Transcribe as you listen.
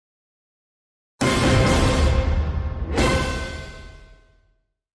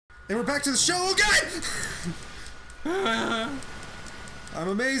And we're back to the show. Oh god! I'm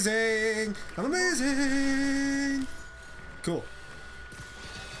amazing. I'm amazing. Cool.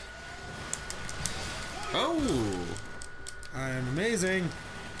 Oh. I'm amazing.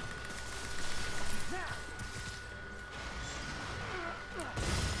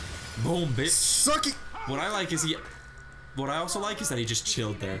 Boom, bitch. Suck it. What I like is what I also like is that he just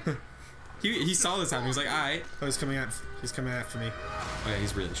chilled there. he saw this happen. He was like, alright. Oh, he's coming after me. Oh yeah,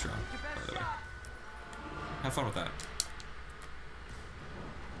 he's really strong, by the way. Have fun with that.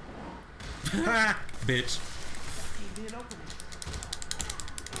 Bitch.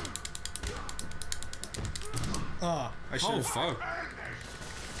 Oh, I should. Oh, fuck.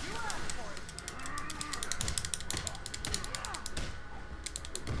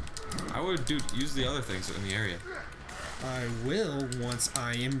 I would use the other things in the area. I will once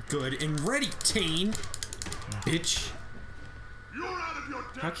I am good and ready, Tain. Bitch.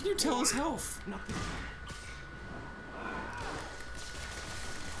 How can you tell his health?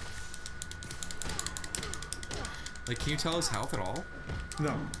 Like, can you tell his health at all?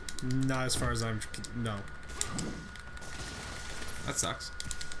 No. Not as far as I'm... No. That sucks.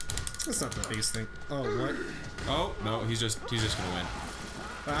 That's not the biggest thing. Oh, what? Oh, no, he's just gonna win.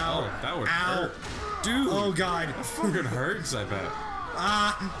 Ow. Oh, that would Ow. hurt. Dude! Oh, God. That fucking hurts, I bet.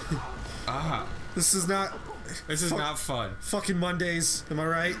 Ah! Ah. This is not... This is not fun. Fucking Mondays, am I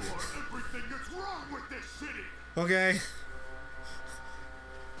right? Okay.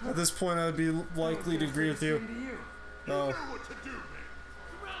 At this point, I would be likely to agree with you. Oh.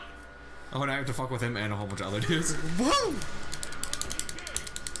 Oh, and I have to fuck with him and a whole bunch of other dudes. Whoa!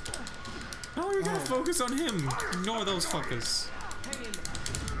 Oh, you gotta focus on him. Ignore those fuckers.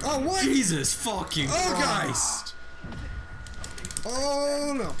 Oh, what? Jesus fucking Christ.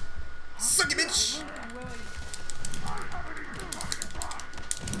 Oh, no. Suck it, bitch!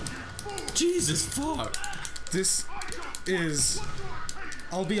 Jesus fuck. This is...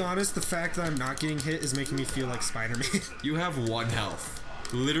 I'll be honest, the fact that I'm not getting hit is making me feel like Spider-Man. You have 1 health.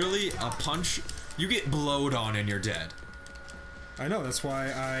 Literally, a punch, you get blowed on and you're dead. I know, that's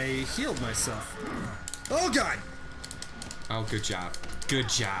why I healed myself. Oh, God! Oh, good job. Good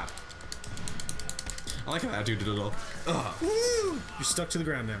job. I like how that dude did a little... Ugh. Woo! You're stuck to the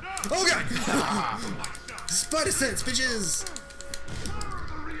ground now. Oh, God! Spider sense, bitches!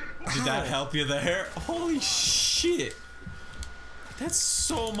 Did that help you there? Holy shit! That's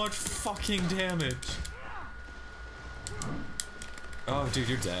so much fucking damage. Oh, dude,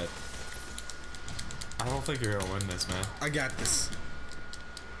 you're dead. I don't think you're gonna win this, man. I got this.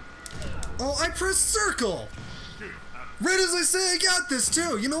 Oh, I pressed circle! Right as I say I got this,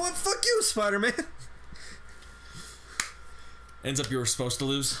 too! You know what? Fuck you, Spider-Man! Ends up you were supposed to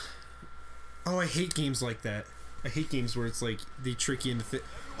lose. Oh, I hate games like that. I hate games where it's like, they trick you into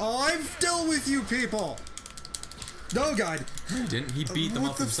Oh, I've dealt with you people! No, God! He didn't. He beat them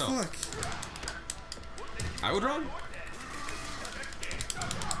up himself. What the fuck? I would run.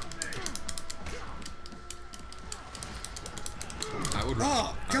 I would run.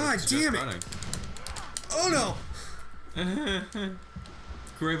 Oh, God damn it! Running. Oh, no!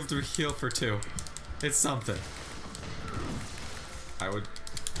 We're able to heal for 2. It's something. I would...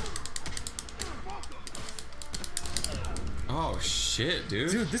 Oh, shit,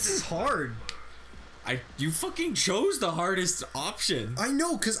 dude. Dude, this is hard. You fucking chose the hardest option. I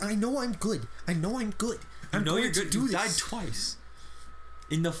know, because I know I'm good. I know I'm good. I know you're good. You died twice.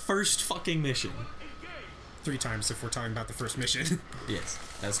 In the first fucking mission. 3 times if we're talking about the first mission. Yes,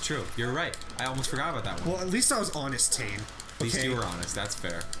 that's true. You're right. I almost forgot about that one. Well, at least I was honest, Tain. At least you were honest. That's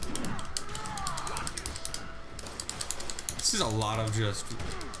fair. This is a lot of just...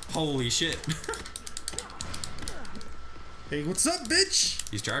 Holy shit. Hey, what's up, bitch?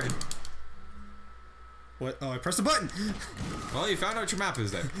 He's charging. What? Oh, I pressed a button! Well, you found out your map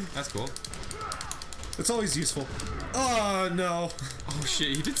is there. That's cool. It's always useful. Oh, no. Oh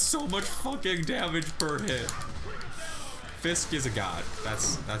shit, he did so much fucking damage per hit. Fisk is a god.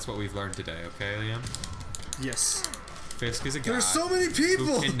 That's what we've learned today, okay, Liam? Yes. Fisk is a god. There's so many people!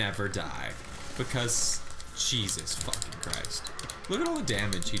 Who can never die. Because, Jesus fucking Christ. Look at all the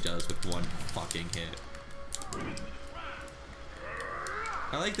damage he does with 1 fucking hit.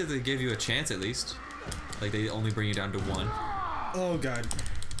 I like that they give you a chance at least. Like they only bring you down to 1. Oh, God.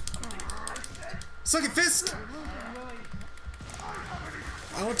 Suck it, Fisk!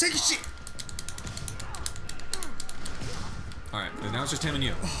 I want to take a shit! Alright, now it's just him and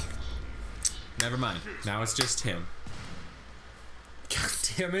you. Never mind. Now it's just him. God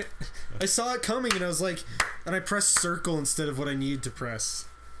damn it. I saw it coming and I was like... And I pressed circle instead of what I needed to press.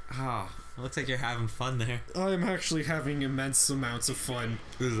 Ah, looks like you're having fun there. I'm actually having immense amounts of fun.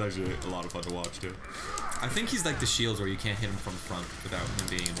 This is actually a lot of fun to watch too. I think he's like the shields where you can't hit him from the front without him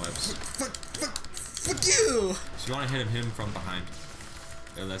being in webs. Fuck you! So you want to hit him from behind,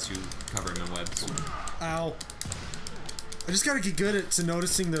 unless you cover him in webs. Ow. I just gotta get good to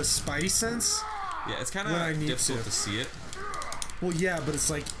noticing the Spidey sense. Yeah, it's kind of difficult to see it. Well, yeah, but it's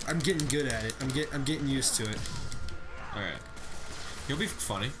like I'm getting good at it. I'm getting used to it. All right, he'll be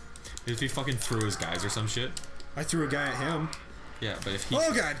funny if he fucking threw his guys or some shit. I threw a guy at him. Yeah, but if he...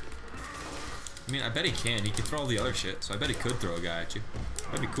 Oh god! I mean, I bet he can. He can throw all the other shit, so I bet he could throw a guy at you.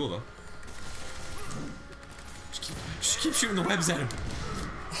 That'd be cool though. Just keep shooting the webs at him.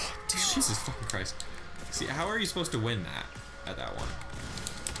 Oh, Jesus fucking Christ. See, how are you supposed to win that at that one?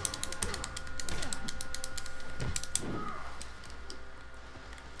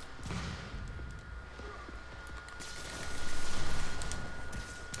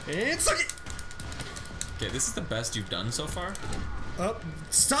 And suck it! Okay, this is the best you've done so far.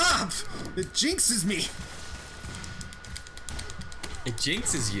 Stop! It jinxes me! It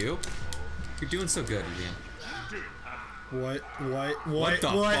jinxes you? You're doing so good, Liam. What the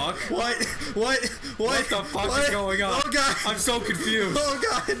fuck? What the fuck is going on? Oh god! I'm so confused. Oh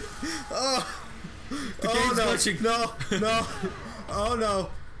god! Oh! The game's glitching. No! Oh no!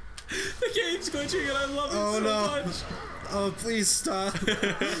 The game's glitching and I love it so much. Oh, please stop.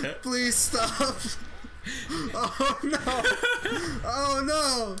 Please stop. Oh no. Oh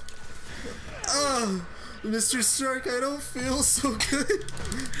no. Oh, Mr. Stark, I don't feel so good.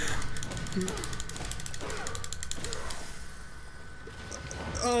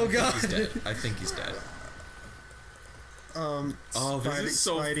 Oh god. He's dead. I think he's dead. Oh, this is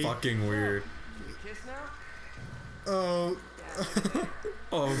so fucking weird. Oh.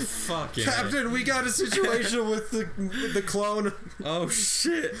 Oh fucking Captain, we got a situation with the clone. Oh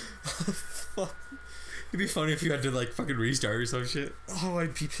shit. Fuck. It'd be funny if you had to like fucking restart or some shit. Oh,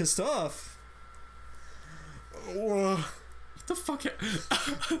 I'd be pissed off. What the fuck?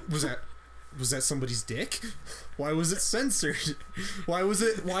 Was that somebody's dick? Why was it censored? Why was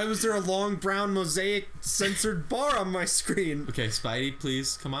there a long brown mosaic censored bar on my screen? Okay, Spidey,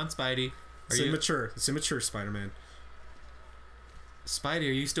 please. Come on, Spidey. It's immature. It's immature, Spider-Man. Spidey,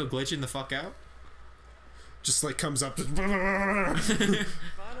 are you still glitching the fuck out? Just like comes up.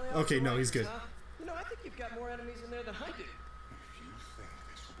 Okay, no, he's good. You know, I think you've got more enemies in there than I do. If you think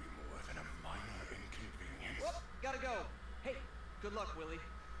this will be more than a minor inconvenience. Whoop, gotta go. Hey, good luck, Willie.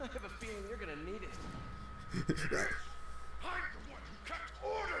 I have a feeling you're gonna need it. I'm the one who kept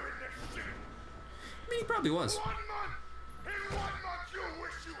order in this city. I mean, he probably was. 1 month! In 1 month you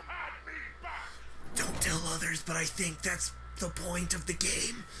wish you had me back! Don't tell others, but I think that's the point of the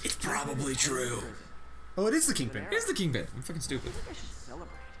game. It's probably true. Oh, it is the Kingpin. It is the Kingpin. I'm fucking stupid. I should celebrate.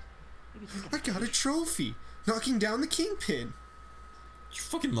 I got a trophy. Knocking down the Kingpin. You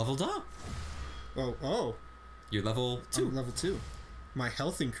fucking leveled up. Oh. You're level 2. I'm level 2. My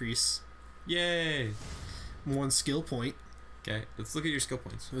health increase. Yay. 1 skill point. Okay, let's look at your skill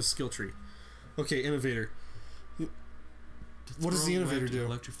points. A skill tree. Okay, innovator. What does the innovator do?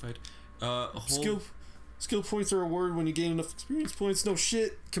 Electrified. Skill points are awarded when you gain enough experience points. No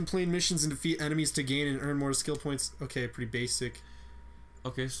shit. Complete missions and defeat enemies to gain and earn more skill points. Okay, pretty basic.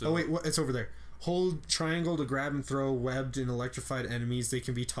 Okay, so... Oh wait, what? It's over there. Hold triangle to grab and throw webbed and electrified enemies. They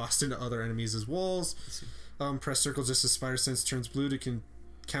can be tossed into other enemies as walls. Press circle just as spider sense turns blue to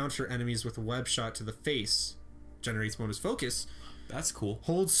counter enemies with a web shot to the face. Generates bonus focus. That's cool.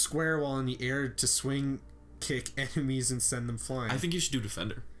 Hold square while in the air to swing kick enemies and send them flying. I think you should do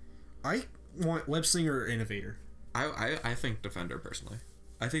Defender. I want web slinger or innovator. I think Defender personally.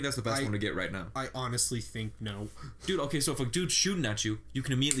 I think that's the best one to get right now. I honestly think no. Dude, okay, so if a dude's shooting at you, you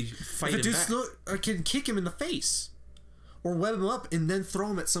can immediately fight him back. I can kick him in the face. Or web him up and then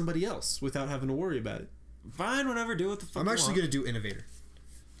throw him at somebody else without having to worry about it. Fine, whatever, do what the fuck I'm you actually want. going to do innovator.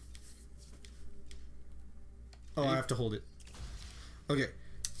 Oh, I have to hold it. Okay.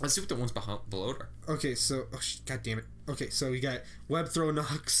 Let's see what the ones below it are. Okay, so... Oh, God damn it. Okay, so we got web throw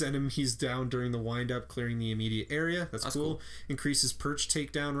knocks enemies down during the wind-up, clearing the immediate area. That's cool. Increases perch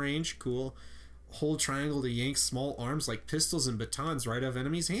takedown range. Cool. Hold triangle to yank small arms like pistols and batons right out of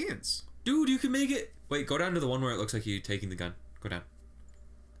enemies' hands. Dude, you can make it! Wait, go down to the one where it looks like you're taking the gun. Go down.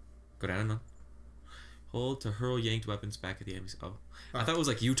 Go down and then. Hold to hurl yanked weapons back at the enemies. Oh. I thought it was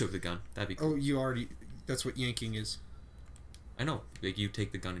like you took the gun. That'd be cool. Oh, you already... That's what yanking is. I know. Like, you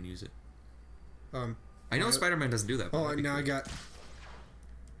take the gun and use it. I know Spider-Man doesn't do that. Oh, now I got...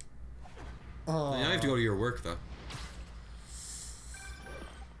 Oh. Now you have to go to your work, though.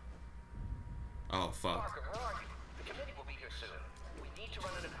 Oh, fuck. The committee will be here soon. We need to to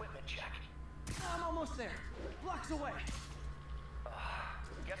run an equipment check. I'm almost there. Blocks away.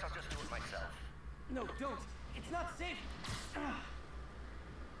 Guess I'll just do it myself. No, don't. It's not safe.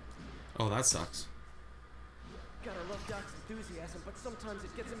 Oh, that sucks. Gotta love Doc's enthusiasm, but sometimes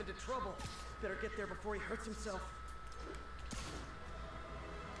it gets him into trouble. Better get there before he hurts himself.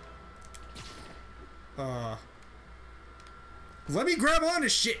 Let me grab on to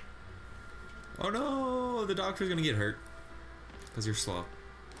shit. Oh no, the doctor's gonna get hurt. Because you're slow.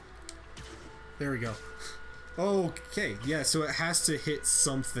 There we go. Okay, yeah, so it has to hit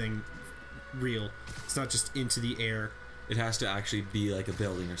something real. It's not just into the air. It has to actually be like a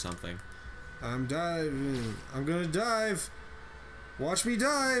building or something. I'm diving. I'm gonna dive. Watch me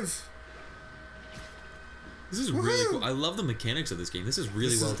dive. This is really cool. I love the mechanics of this game. This is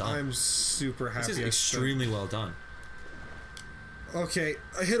really well done. I'm super happy. This is extremely well done. Okay,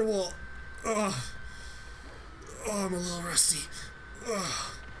 I hit a wall. Ugh. Oh, I'm a little rusty.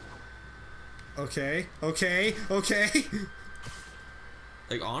 Ugh. Okay.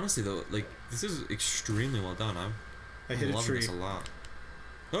 Like honestly though, like this is extremely well done. I hit I'm a loving tree. this a lot.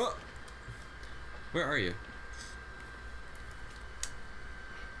 Oh, where are you?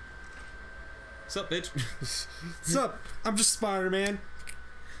 What's up, bitch? What's up? I'm just Spider-Man.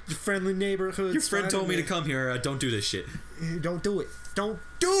 Your friendly neighborhood. Your friend told me to Spider-Man. come here. Don't do this shit. Don't do it. Don't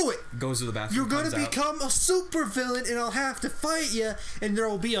do it. Goes to the bathroom. You're gonna comes out. become a super villain, and I'll have to fight you, and there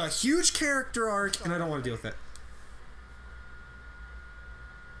will be a huge character arc, and I don't want to deal with that.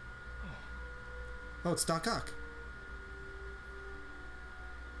 Oh, it's Doc Ock.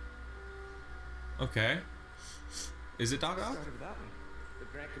 Okay. Is it Doc Ock? Started with that one. The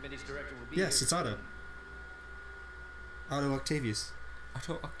grant committee's director will be Yes, here it's Otto. soon. Otto Octavius.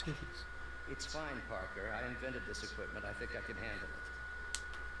 Otto Octavius. It's fine, Parker. I invented this equipment. I think I can handle it.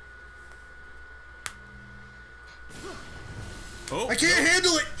 Oh, I can't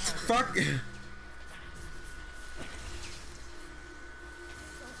handle it. Fuck. Man.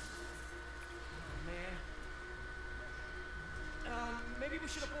 Maybe we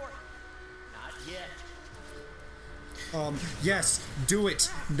should abort. Not yet. Yes, do it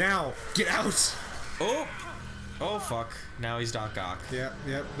now. Get out. Oh. Oh fuck. Now he's Doc Ock. Yep.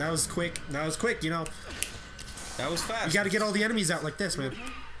 That was quick. You know. That was fast. You got to get all the enemies out like this, man.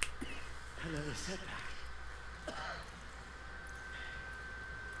 Another setback.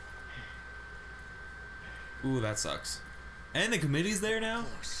 Ooh, that sucks. And the committee's there now?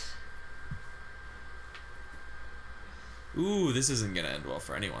 Ooh, this isn't gonna end well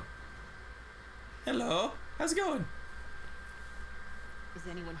for anyone. Hello. How's it going? Is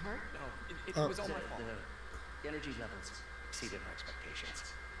anyone hurt? No, It was all my fault. The energy levels exceeded our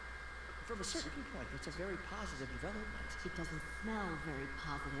expectations. From a certain viewpoint, that's a very positive development. It doesn't smell very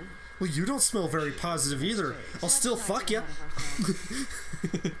positive. Well, you don't smell very positive either. I'll still fuck you.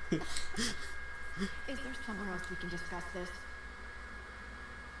 Is there somewhere else we can discuss this?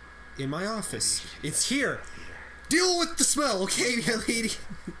 In my office. It's here. Deal with the smell, okay, lady?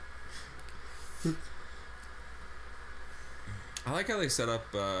 I like how they set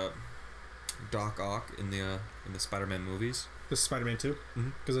up Doc Ock in the Spider-Man movies. This is Spider-Man 2?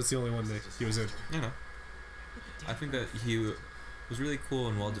 Because that's the only one that he was in. You know. I think that he was really cool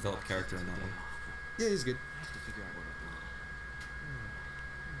and well-developed character in that one. Yeah, he's good. I have to figure out where we're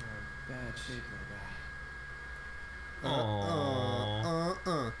going. Bad shape like that.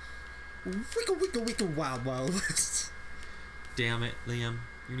 Aww. Wiggle, wild west. Damn it, Liam.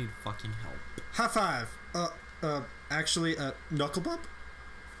 You need fucking help. High five. Actually, knuckle bump?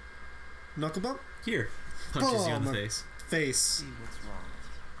 Knuckle bump? Here. Punches you in the Boom. face. Face. See what's wrong.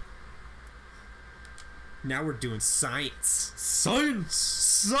 Now we're doing science. Science!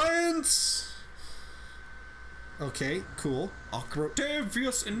 Okay, cool.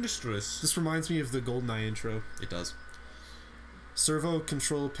 Octavius Industries. This reminds me of the GoldenEye intro. It does. Servo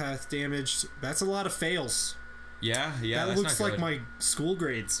control path damaged. That's a lot of fails. Yeah, that that's looks not like good. my school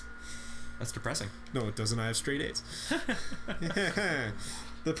grades. That's depressing. No, it doesn't. I have straight A's.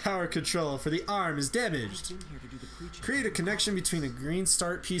 The power control for the arm is damaged. I've been here to do the preaching. Create a connection between the green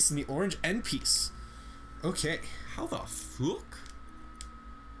start piece and the orange end piece. Okay. How the fuck?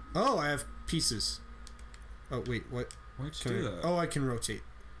 Oh, I have pieces. Oh, wait, what? Why'd you Can do I- that? Oh, I can rotate.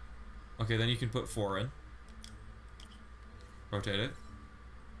 Okay, then you can put 4 in. Rotate it.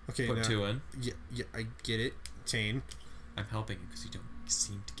 Okay, Put now, 2 in. Yeah, I get it. Tane. I'm helping you because you don't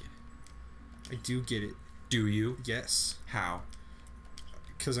seem to get it. I do get it. Do you? Yes. How?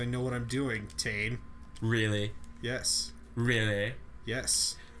 Because I know what I'm doing, Tane. Really? Yes. Really?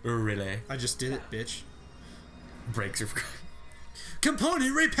 Yes. Really? I just did it, bitch. Brakes are...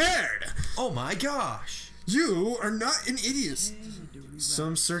 Component repaired! Oh my gosh! You are not an idiot.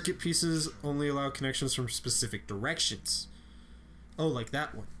 Some circuit pieces only allow connections from specific directions. Oh, like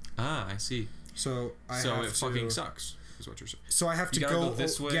that one. Ah, I see. So I So have it to, fucking sucks, is what you're saying. So I have to You gotta go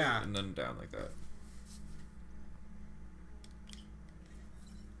this way Yeah. and then down like that.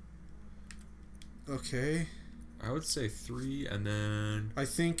 Okay. I would say 3 and then... I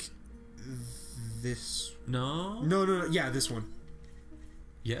think this. No? No. Yeah, this one.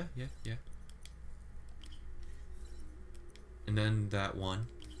 Yeah. And then that one.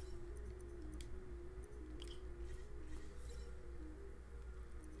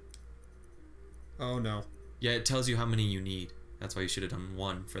 Oh no. Yeah, it tells you how many you need. That's why you should have done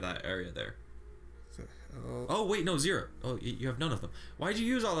 1 for that area there. Oh, wait, no, 0. Oh, you have none of them. Why'd you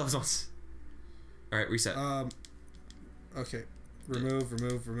use all those ones? Alright, reset. Okay. Remove.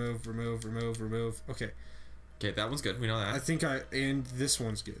 Okay. Okay, that one's good. We know that. I think and this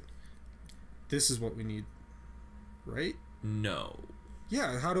one's good. This is what we need. Right? No.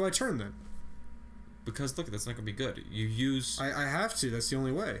 Yeah, how do I turn then? Because, look, that's not going to be good. You use... I have to, that's the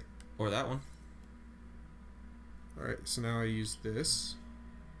only way. Or that one. Alright, so now I use this.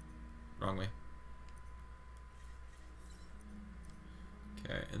 Wrong way.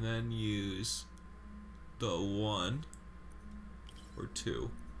 Okay, and then use the 1 or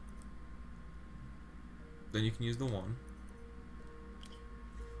 2. Then you can use the 1.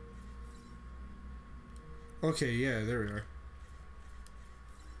 Okay, yeah, there we are.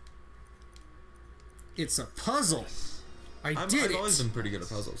 It's a puzzle. I've always been pretty good at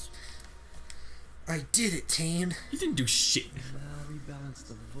puzzles. I did it, Tane. You didn't do shit. Now rebalance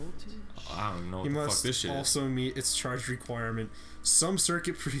the voltage. Oh, I don't know what You the fuck must this shit is. also meet its charge requirement. Some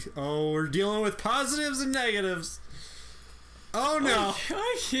circuit Oh, we're dealing with positives and negatives. Oh no.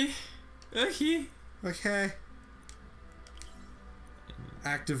 Okay.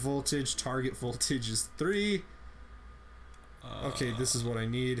 Active voltage, target voltage is 3. Okay, this is what I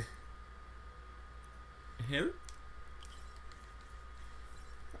need. Here?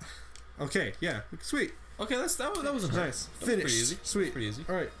 Okay, yeah, sweet. Okay, that wasn't hard. Nice. That was Finished. pretty easy. Sweet. Pretty easy.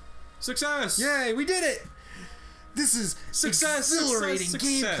 All right. Success! Yay, we did it! This is exhilarating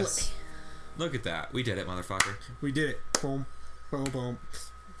gameplay. Look at that. We did it, motherfucker. We did it. Boom. Boom, boom.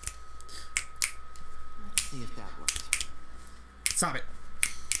 Let's see if that works. Stop it.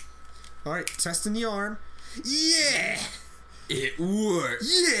 Alright, testing the arm. Yeah! It worked.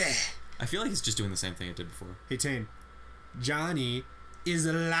 Yeah! I feel like it's just doing the same thing it did before. Hey, Tane. Johnny is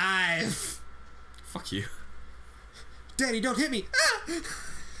alive. Fuck you. Daddy, don't hit me. Ah!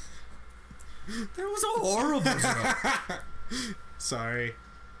 That was a horrible joke. Sorry.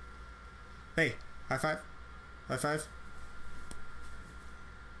 Hey, high five. High five.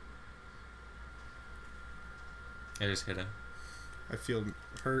 I just hit him. I feel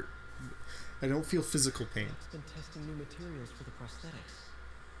hurt. I don't feel physical pain. He's been testing new materials for the prosthetics.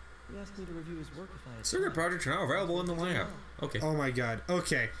 He asked me to review his work if I had Circuit time. projects are now available in the lab. Okay. Oh my god.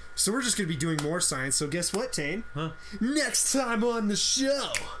 Okay. So we're just going to be doing more science. So guess what, Tane? Huh? Next time on the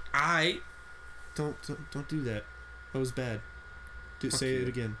show. I... Don't do that. That was bad. Fuck Say you. it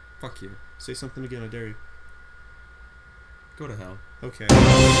again. Fuck you. Say something again. I dare you. Go to hell. Okay.